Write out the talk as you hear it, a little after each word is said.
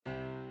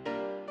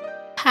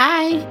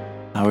Hi,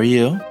 How are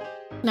you?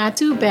 not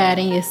too bad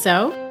in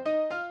yourself.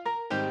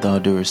 With all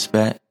due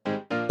respect,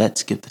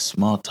 let's get the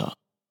small talk.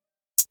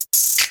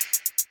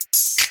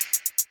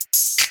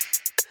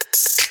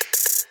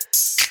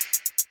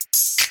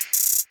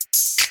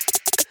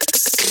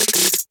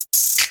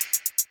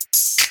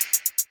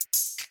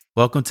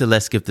 Welcome to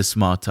Let's Skip the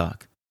Small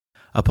Talk,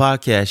 a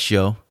podcast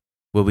show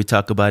where we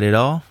talk about it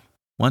all,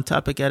 one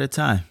topic at a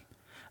time.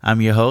 I'm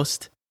your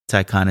host,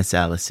 Tyconis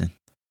Allison.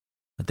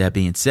 With that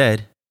being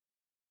said,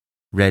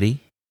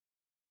 ready,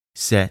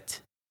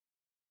 set,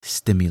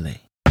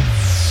 stimulate.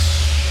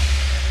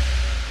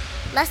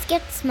 Let's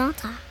get small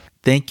talk.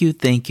 Thank you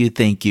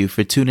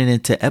for tuning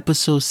into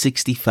episode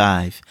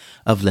 65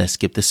 of Let's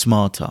Skip the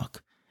Small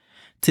Talk.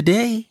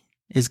 Today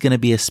is going to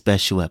be a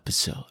special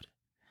episode.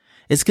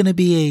 It's going to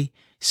be a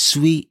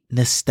sweet,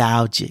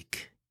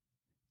 nostalgic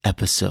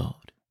episode.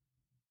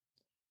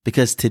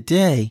 Because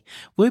today,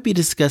 we'll be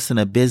discussing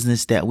a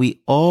business that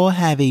we all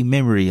have a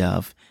memory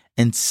of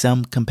in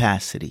some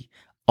capacity.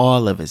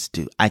 All of us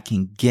do. I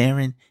can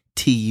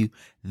guarantee you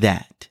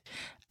that.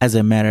 As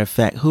a matter of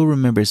fact, who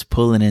remembers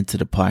pulling into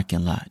the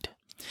parking lot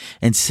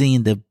and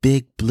seeing the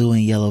big blue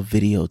and yellow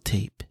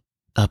videotape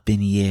up in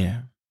the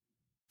air?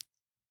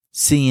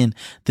 Seeing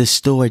the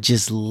store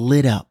just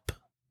lit up,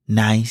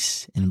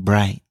 nice and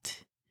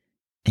bright.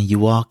 And you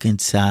walk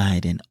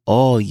inside and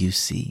all you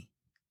see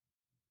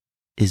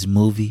is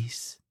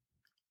movies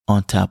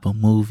on top of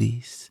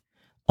movies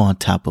on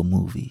top of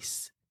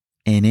movies.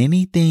 And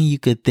anything you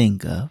could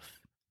think of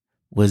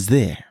was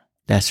there.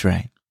 That's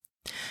right.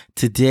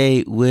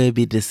 Today we'll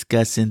be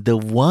discussing the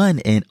one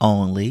and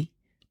only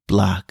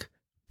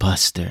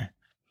Blockbuster.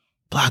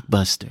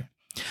 Blockbuster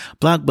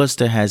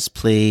has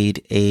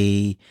played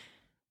a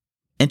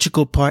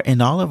integral part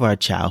in all of our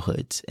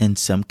childhoods in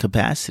some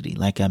capacity.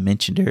 Like I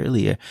mentioned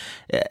earlier,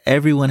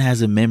 everyone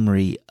has a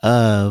memory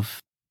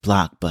of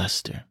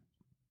Blockbuster.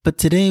 But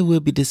today we'll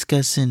be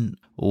discussing,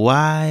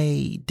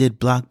 why did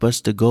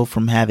Blockbuster go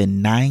from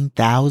having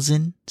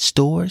 9,000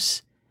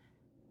 stores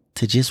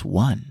to just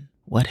one?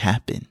 What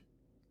happened?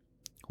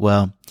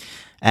 Well,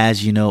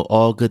 as you know,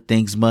 all good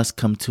things must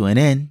come to an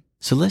end.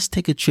 So let's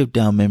take a trip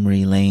down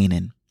memory lane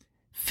and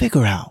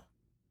figure out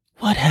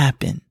what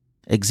happened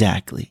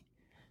exactly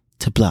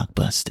to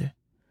Blockbuster.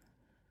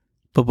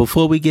 But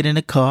before we get in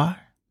the car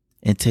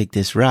and take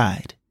this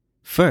ride,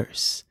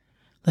 first,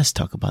 let's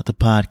talk about the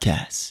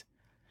podcast.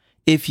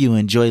 If you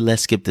enjoy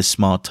Let's Skip the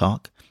Small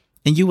Talk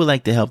and you would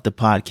like to help the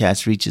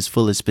podcast reach its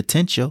fullest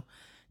potential,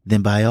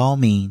 then by all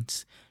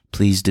means,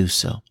 please do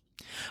so.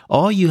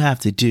 All you have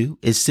to do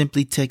is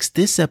simply text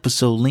this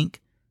episode link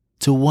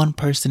to one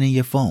person in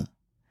your phone.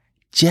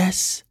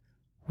 Just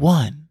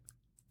one.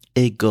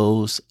 It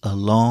goes a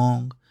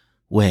long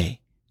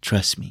way.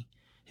 Trust me,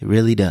 it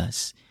really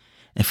does.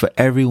 And for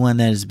everyone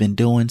that has been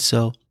doing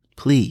so,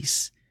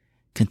 please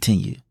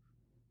continue.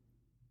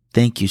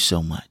 Thank you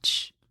so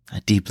much. I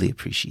deeply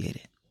appreciate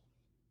it.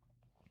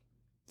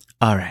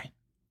 All right.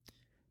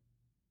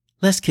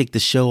 Let's kick the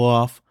show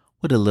off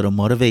with a little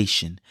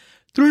motivation.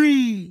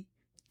 3,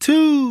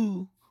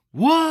 2,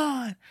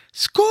 1,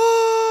 score!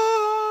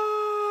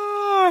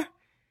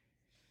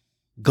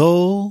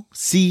 Goal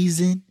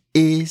season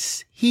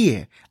is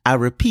here. I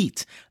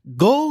repeat,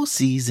 goal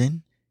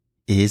season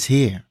is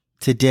here.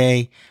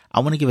 Today,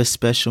 I want to give a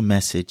special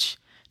message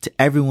to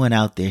everyone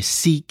out there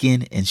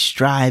seeking and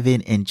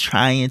striving and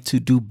trying to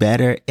do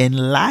better in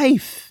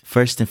life.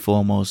 First and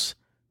foremost,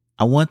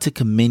 I want to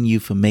commend you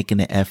for making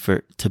the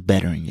effort to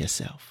bettering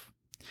yourself.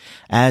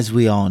 As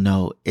we all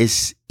know,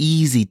 it's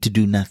easy to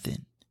do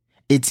nothing.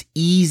 It's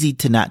easy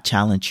to not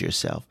challenge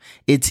yourself.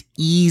 It's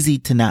easy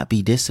to not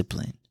be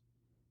disciplined.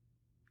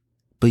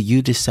 But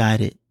you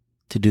decided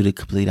to do the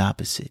complete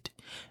opposite.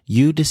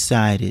 You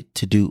decided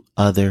to do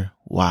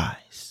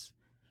otherwise.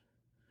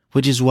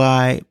 Which is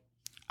why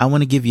I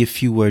want to give you a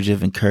few words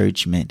of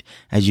encouragement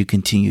as you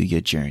continue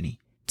your journey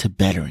to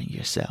bettering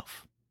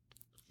yourself.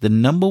 The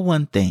number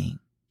one thing,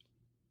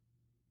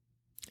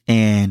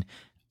 and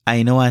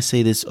I know I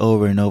say this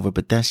over and over,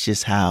 but that's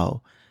just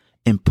how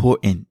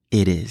important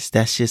it is.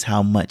 That's just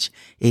how much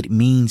it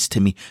means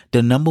to me.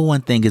 The number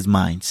one thing is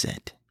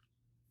mindset.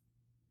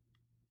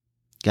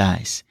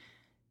 Guys,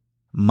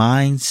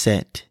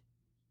 mindset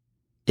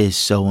is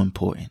so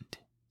important.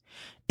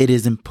 It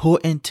is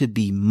important to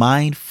be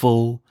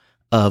mindful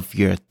of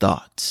your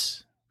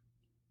thoughts.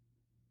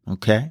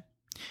 Okay?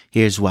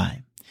 Here's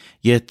why.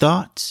 Your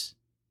thoughts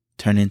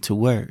turn into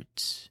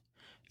words.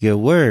 Your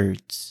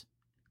words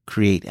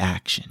create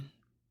action.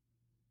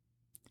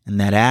 And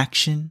that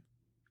action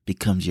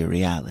becomes your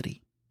reality.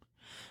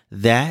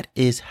 That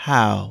is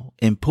how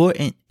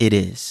important it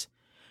is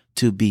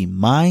to be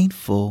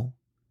mindful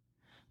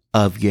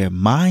of your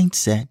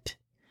mindset,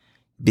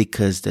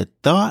 because the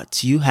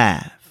thoughts you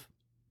have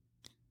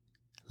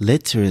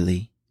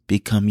literally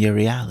become your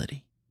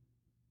reality.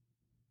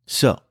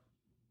 So,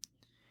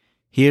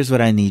 here's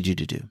what I need you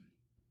to do.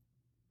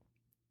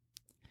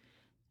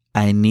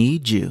 I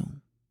need you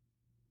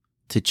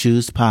to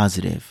choose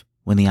positive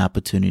when the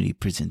opportunity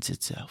presents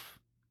itself.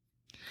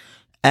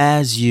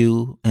 As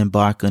you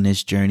embark on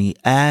this journey,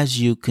 as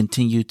you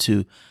continue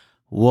to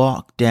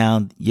walk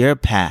down your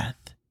path,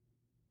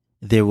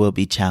 there will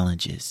be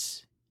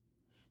challenges.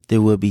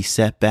 There will be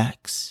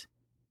setbacks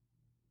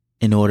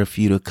in order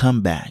for you to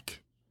come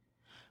back.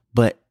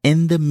 But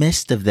in the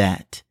midst of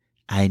that,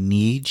 I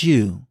need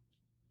you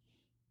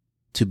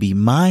to be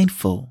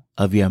mindful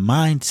of your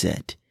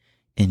mindset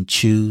and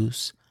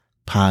choose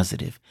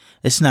positive.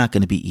 It's not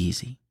going to be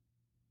easy.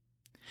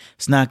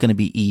 It's not going to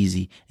be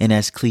easy. And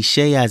as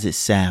cliche as it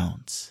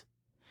sounds,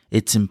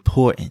 it's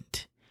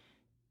important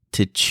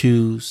to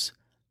choose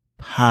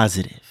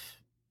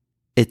positive.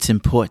 It's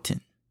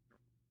important.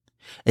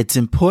 It's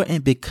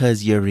important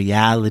because your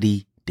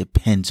reality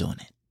depends on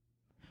it.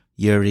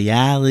 Your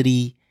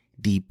reality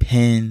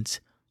depends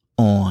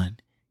on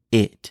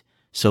it.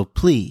 So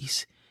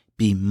please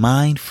be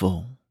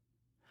mindful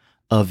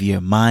of your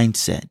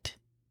mindset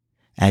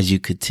as you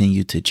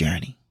continue to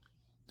journey.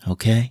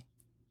 Okay?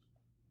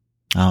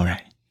 All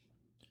right.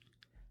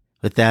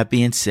 With that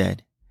being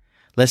said,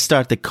 let's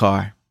start the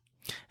car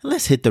and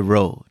let's hit the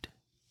road.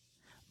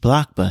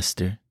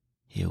 Blockbuster,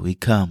 here we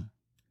come.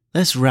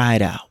 Let's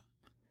ride out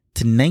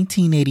to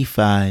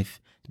 1985,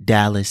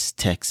 Dallas,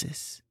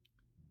 Texas.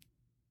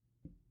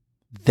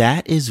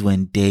 That is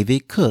when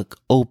David Cook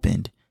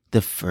opened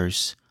the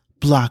first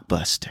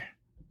Blockbuster.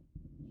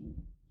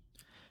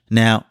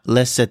 Now,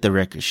 let's set the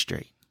record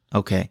straight.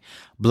 Okay,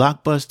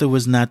 Blockbuster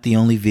was not the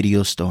only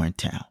video store in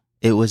town.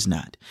 It was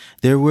not.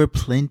 There were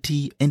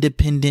plenty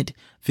independent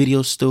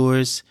video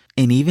stores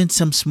and even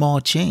some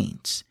small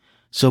chains.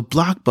 So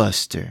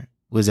Blockbuster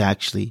was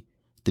actually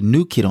the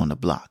new kid on the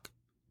block.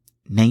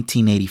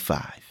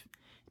 1985,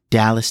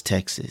 Dallas,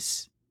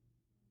 Texas.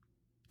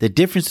 The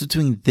difference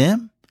between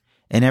them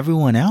and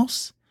everyone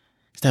else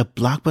is that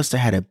Blockbuster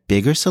had a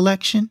bigger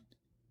selection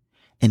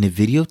and the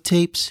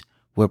videotapes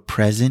were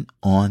present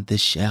on the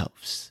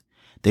shelves.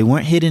 They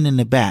weren't hidden in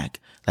the back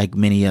like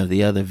many of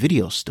the other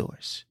video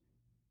stores.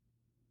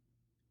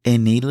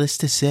 And needless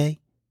to say,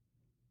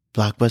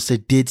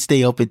 Blockbuster did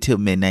stay open till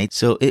midnight,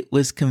 so it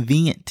was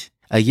convenient.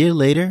 A year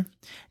later,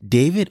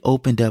 David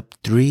opened up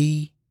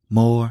 3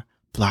 more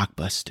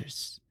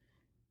Blockbusters.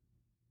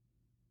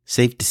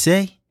 Safe to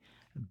say,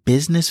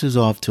 business was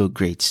off to a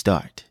great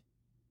start.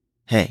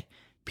 Hey,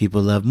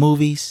 people love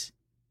movies,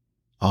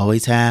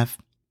 always have,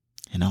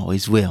 and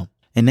always will.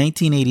 In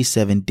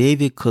 1987,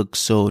 David Cook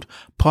sold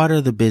part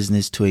of the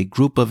business to a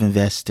group of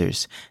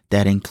investors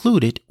that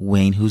included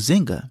Wayne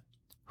Huizenga,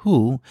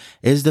 who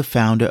is the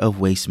founder of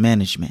Waste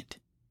Management,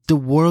 the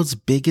world's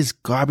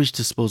biggest garbage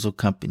disposal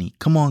company.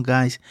 Come on,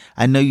 guys.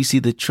 I know you see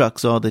the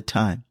trucks all the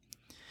time.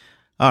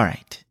 All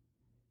right.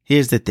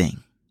 Here's the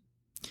thing.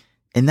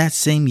 In that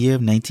same year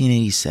of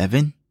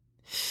 1987,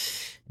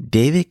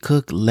 David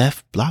Cook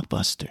left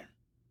Blockbuster.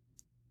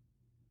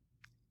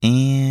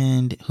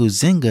 And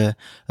Huizenga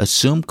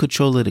assumed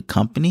control of the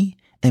company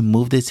and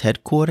moved its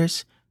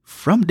headquarters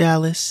from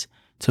Dallas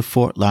to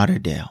Fort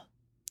Lauderdale,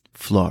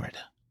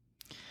 Florida.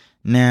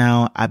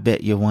 Now, I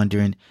bet you're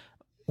wondering,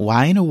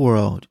 why in the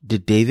world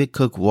did David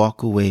Cook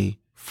walk away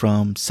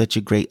from such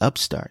a great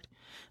upstart?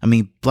 I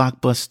mean,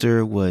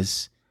 Blockbuster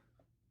was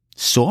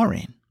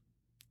soaring.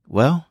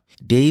 Well,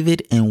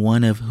 David and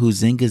one of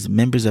Huizenga's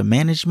members of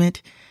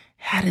management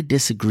had a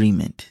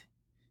disagreement.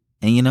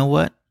 And you know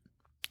what?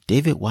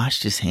 David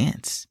washed his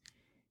hands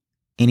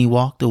and he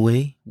walked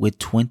away with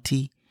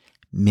 $20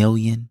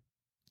 million,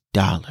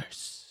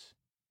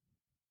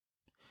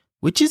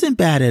 which isn't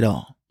bad at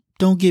all.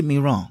 Don't get me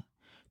wrong.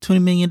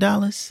 $20 million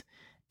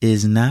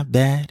is not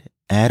bad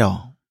at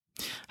all.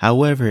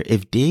 However,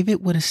 if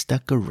David would have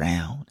stuck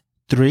around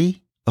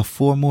 3 or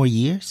 4 more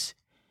years,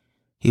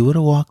 he would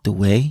have walked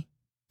away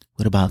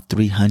with about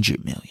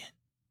 $300 million.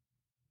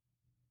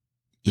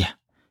 Yeah,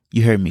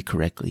 you heard me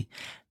correctly.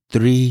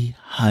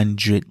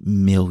 $300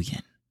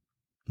 million.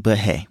 But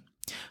hey,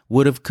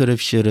 would've,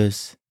 could've,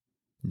 should've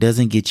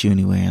doesn't get you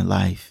anywhere in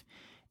life,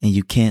 and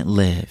you can't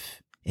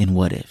live in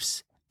what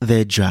ifs.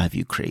 They drive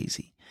you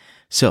crazy.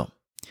 So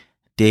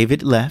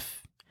David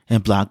left,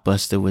 and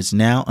Blockbuster was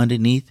now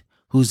underneath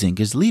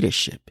Huizenga's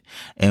leadership.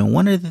 And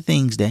one of the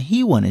things that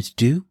he wanted to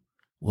do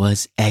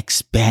was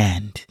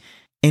expand.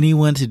 And he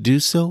wanted to do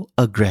so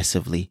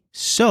aggressively.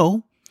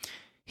 So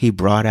he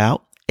brought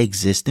out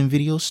existing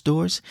video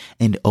stores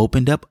and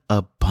opened up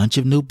a bunch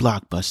of new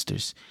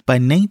Blockbusters. By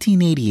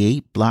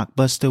 1988,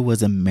 Blockbuster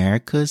was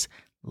America's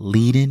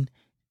leading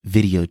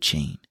video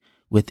chain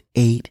with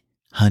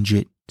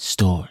 800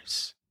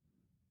 stores.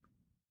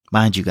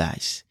 Mind you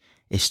guys,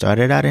 it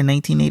started out in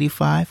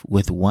 1985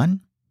 with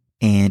 1,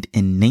 and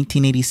in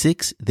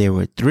 1986 there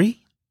were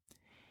 3,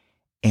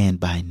 and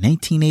by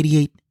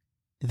 1988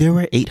 there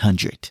were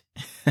 800.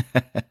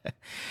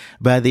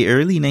 By the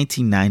early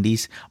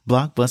 1990s,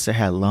 Blockbuster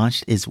had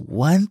launched its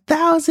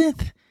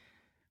 1,000th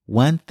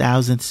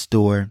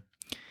store,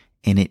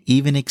 and it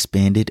even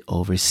expanded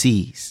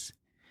overseas.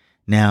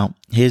 Now,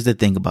 here's the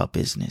thing about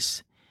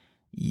business.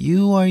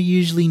 You are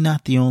usually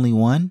not the only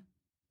one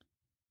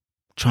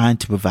trying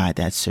to provide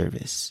that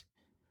service.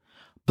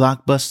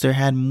 Blockbuster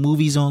had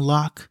movies on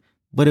lock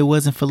But it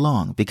wasn't for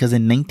long, because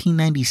in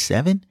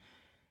 1997,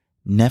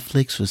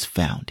 Netflix was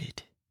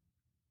founded.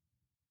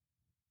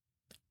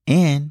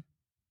 And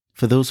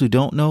for those who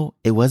don't know,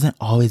 it wasn't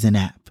always an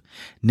app.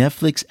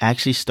 Netflix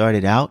actually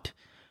started out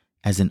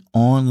as an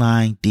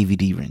online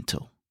DVD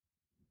rental.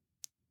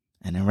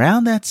 And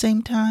around that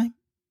same time,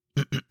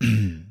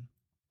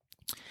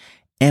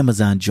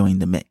 Amazon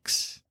joined the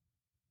mix.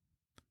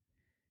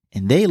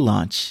 And they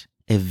launched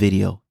a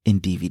video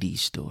and DVD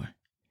store.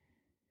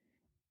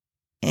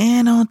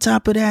 And on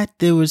top of that,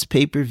 there was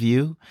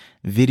pay-per-view,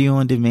 video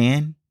on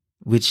demand,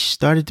 which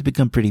started to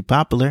become pretty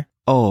popular.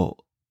 Oh,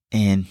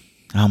 and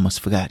I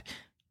almost forgot.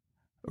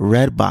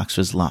 Redbox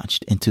was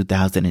launched in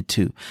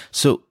 2002.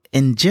 So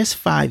in just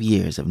 5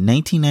 years, of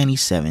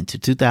 1997 to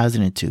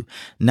 2002,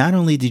 not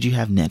only did you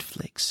have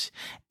Netflix,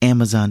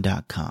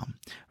 Amazon.com,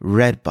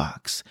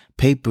 Redbox,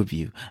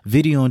 pay-per-view,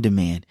 video on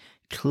demand,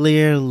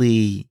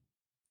 clearly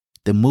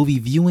the movie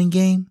viewing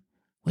game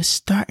was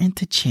starting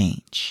to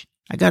change.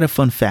 I got a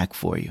fun fact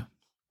for you.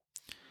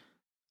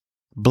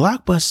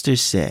 Blockbuster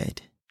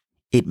said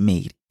it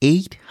made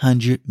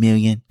 $800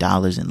 million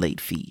in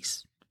late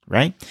fees,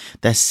 right?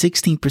 That's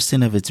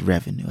 16% of its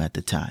revenue at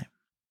the time.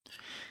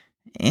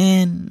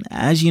 And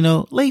as you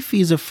know, late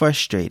fees are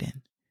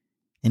frustrating.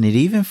 And it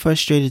even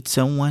frustrated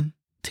someone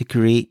to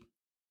create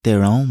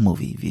their own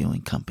movie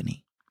viewing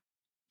company.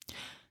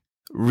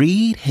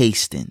 Reed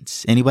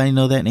Hastings, anybody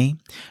know that name?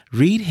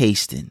 Reed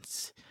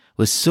Hastings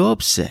was so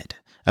upset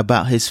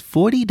about his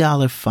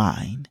 $40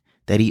 fine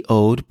that he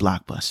owed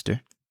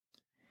Blockbuster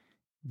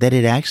that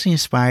it actually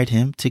inspired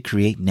him to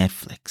create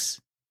Netflix.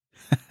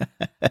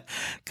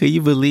 Could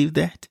you believe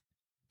that?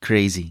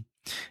 Crazy.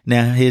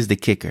 Now, here's the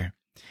kicker.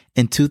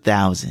 In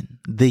 2000,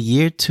 the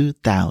year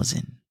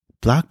 2000,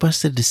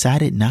 Blockbuster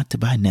decided not to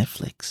buy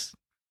Netflix.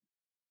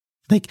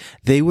 Like,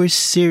 they were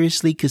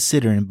seriously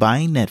considering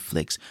buying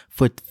Netflix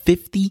for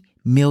 $50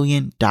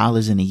 million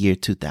in the year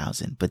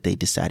 2000, but they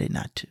decided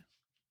not to.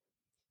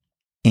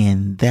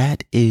 And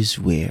that is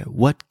where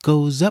what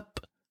goes up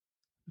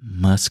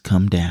must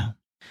come down.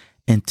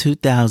 In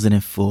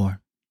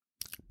 2004,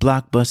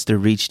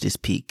 Blockbuster reached its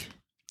peak.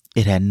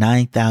 It had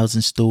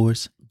 9,000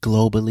 stores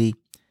globally.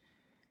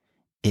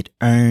 It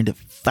earned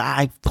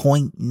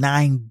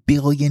 $5.9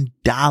 billion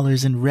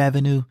in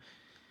revenue.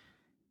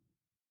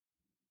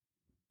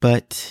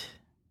 But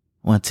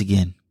once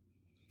again,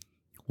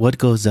 what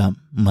goes up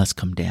must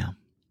come down.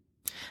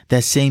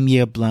 That same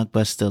year,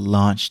 Blockbuster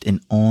launched an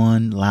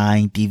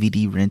online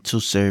DVD rental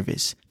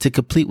service to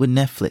compete with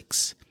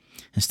Netflix.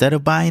 Instead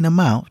of buying them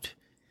out,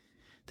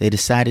 they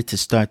decided to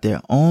start their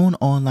own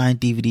online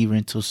DVD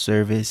rental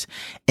service,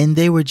 and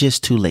they were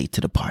just too late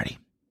to the party.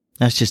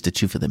 That's just the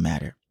truth of the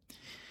matter.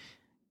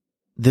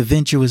 The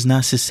venture was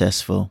not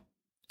successful.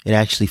 It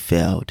actually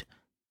failed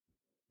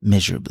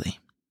miserably.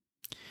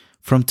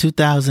 From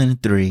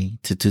 2003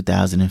 to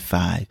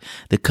 2005,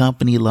 the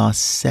company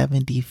lost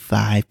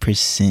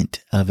 75%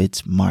 of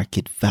its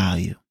market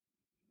value.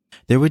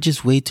 There were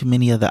just way too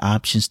many other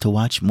options to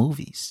watch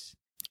movies.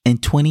 In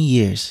 20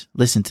 years,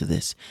 listen to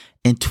this.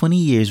 In 20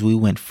 years, we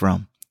went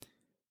from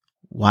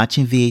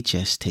watching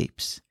VHS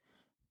tapes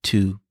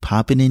to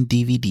popping in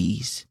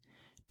DVDs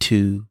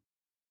to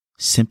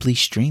simply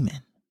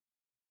streaming.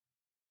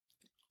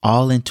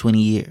 All in 20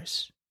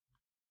 years.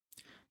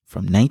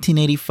 From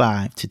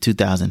 1985 to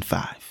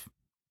 2005.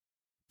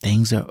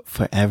 Things are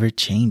forever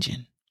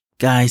changing.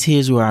 Guys,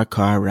 here's where our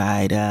car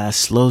ride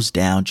slows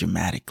down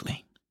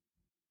dramatically.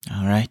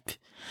 All right.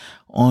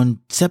 On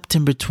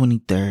September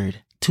 23rd,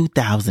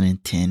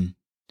 2010,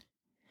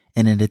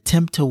 in an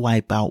attempt to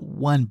wipe out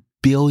 $1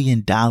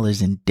 billion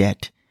in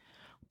debt,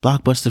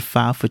 Blockbuster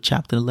filed for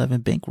Chapter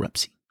 11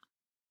 bankruptcy.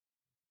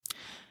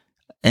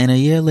 And a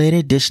year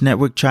later, Dish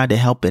Network tried to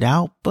help it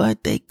out,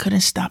 but they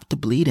couldn't stop the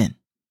bleeding.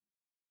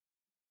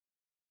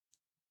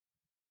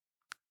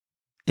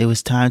 It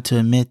was time to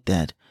admit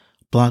that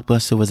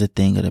Blockbuster was a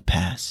thing of the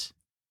past.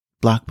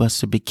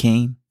 Blockbuster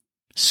became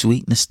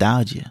sweet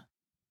nostalgia.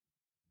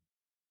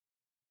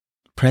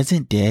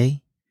 Present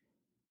day,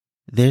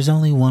 there's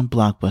only one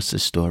Blockbuster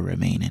store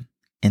remaining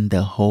in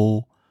the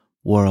whole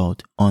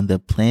world on the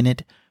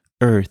planet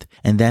Earth,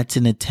 and that's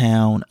in the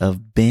town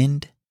of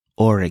Bend,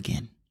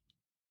 Oregon.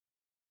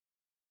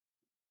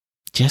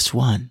 Just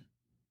one.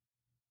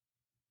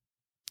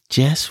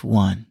 Just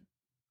one.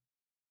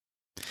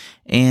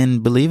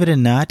 And believe it or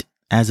not,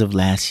 as of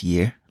last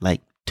year,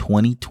 like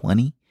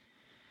 2020,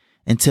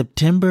 in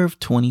September of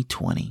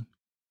 2020,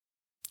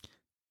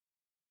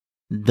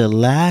 the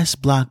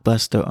last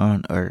Blockbuster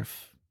on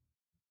Earth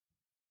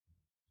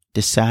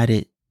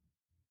decided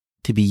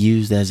to be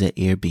used as an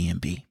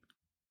Airbnb.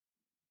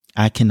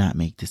 I cannot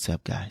make this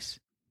up, guys.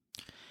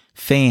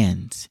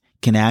 Fans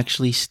can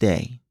actually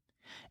stay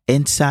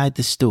inside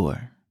the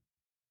store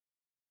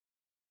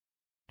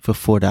for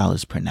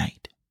 $4 per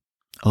night,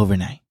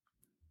 overnight.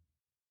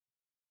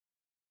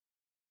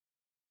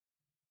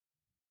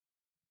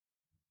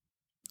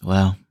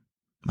 Well,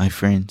 my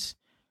friends,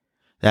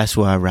 that's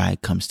where our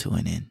ride comes to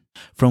an end.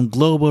 From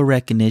global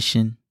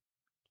recognition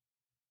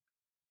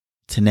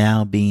to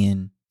now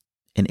being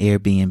and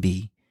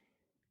Airbnb,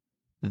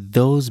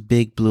 those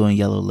big blue and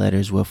yellow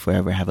letters will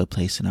forever have a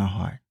place in our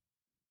heart.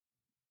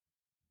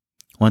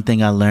 One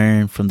thing I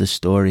learned from the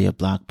story of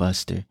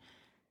Blockbuster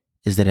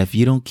is that if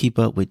you don't keep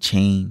up with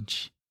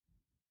change,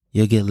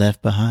 you'll get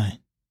left behind.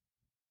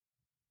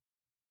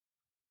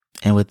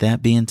 And with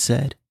that being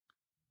said,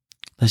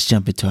 let's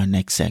jump into our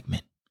next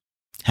segment.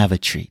 Have a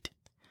treat.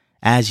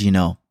 As you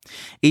know,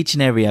 each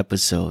and every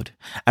episode,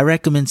 I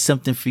recommend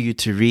something for you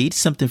to read,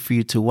 something for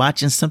you to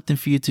watch, and something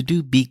for you to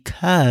do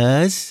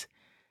because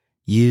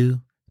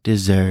you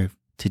deserve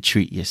to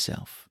treat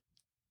yourself.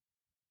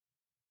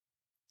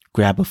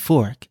 Grab a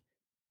fork.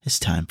 It's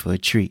time for a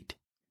treat.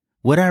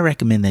 What I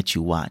recommend that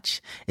you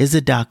watch is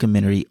a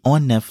documentary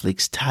on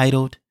Netflix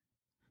titled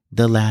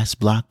The Last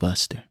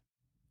Blockbuster.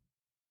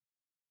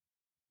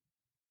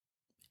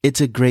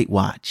 It's a great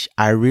watch.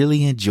 I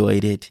really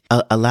enjoyed it.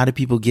 A lot of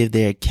people give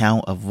their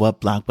account of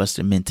what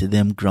Blockbuster meant to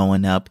them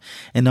growing up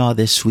and all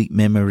their sweet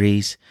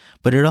memories,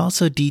 but it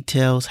also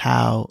details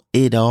how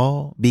it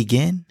all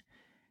began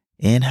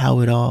and how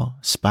it all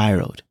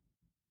spiraled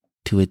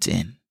to its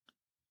end.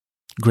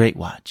 Great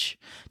watch.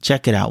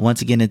 Check it out.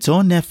 Once again, it's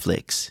on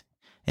Netflix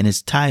and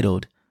it's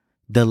titled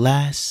The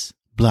Last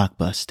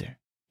Blockbuster.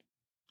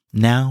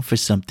 Now for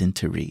something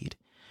to read.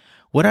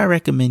 What I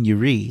recommend you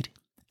read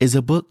is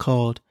a book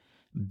called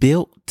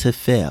Built to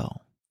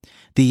Fail,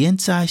 the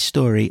inside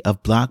story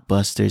of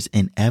Blockbuster's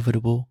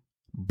inevitable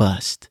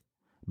bust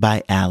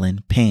by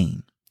Alan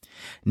Payne.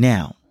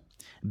 Now,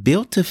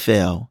 Built to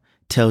Fail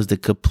tells the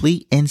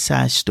complete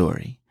inside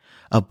story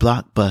of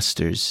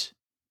Blockbuster's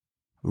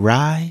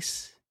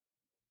rise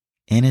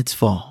and its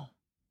fall.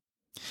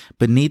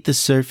 Beneath the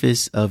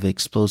surface of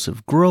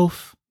explosive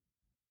growth,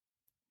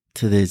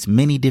 to the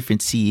many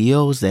different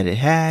CEOs that it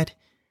had,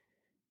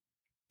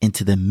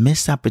 into the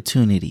missed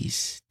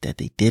opportunities that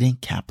they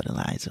didn't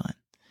capitalize on.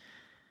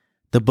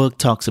 The book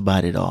talks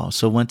about it all.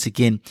 So once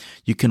again,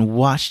 you can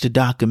watch the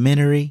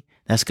documentary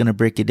that's going to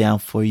break it down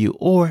for you,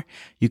 or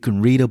you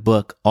can read a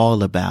book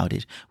all about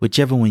it,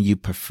 whichever one you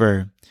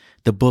prefer.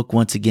 The book,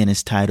 once again,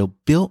 is titled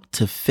Built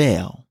to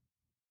Fail,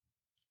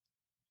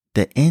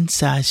 the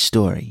inside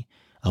story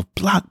of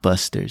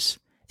Blockbuster's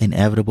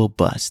inevitable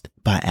bust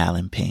by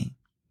Alan Payne.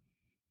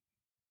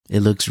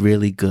 It looks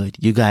really good.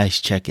 You guys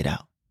check it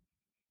out.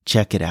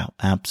 Check it out.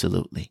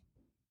 Absolutely.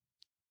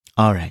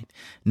 All right.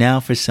 Now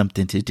for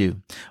something to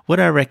do. What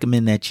I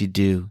recommend that you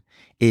do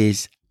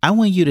is I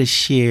want you to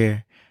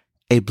share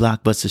a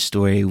Blockbuster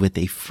story with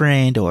a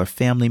friend or a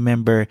family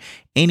member,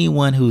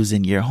 anyone who's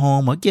in your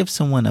home, or give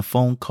someone a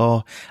phone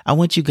call. I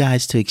want you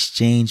guys to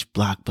exchange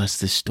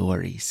Blockbuster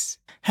stories.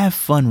 Have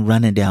fun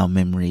running down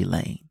memory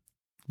lane.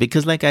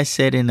 Because like I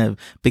said in the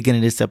beginning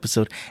of this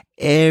episode,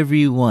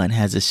 everyone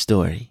has a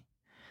story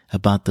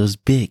about those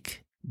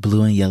big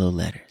blue and yellow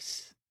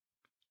letters.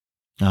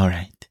 All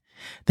right.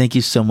 Thank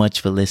you so much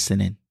for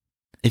listening.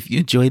 If you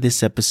enjoyed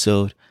this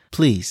episode,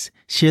 please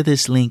share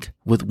this link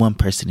with one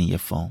person in your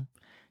phone.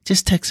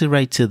 Just text it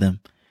right to them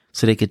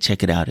so they could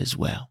check it out as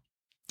well.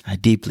 I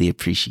deeply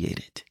appreciate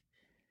it.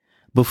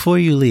 Before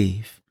you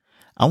leave,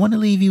 I want to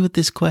leave you with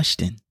this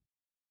question.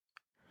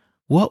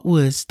 What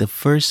was the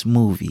first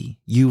movie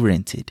you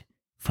rented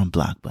from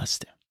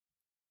Blockbuster?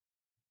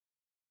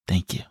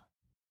 Thank you.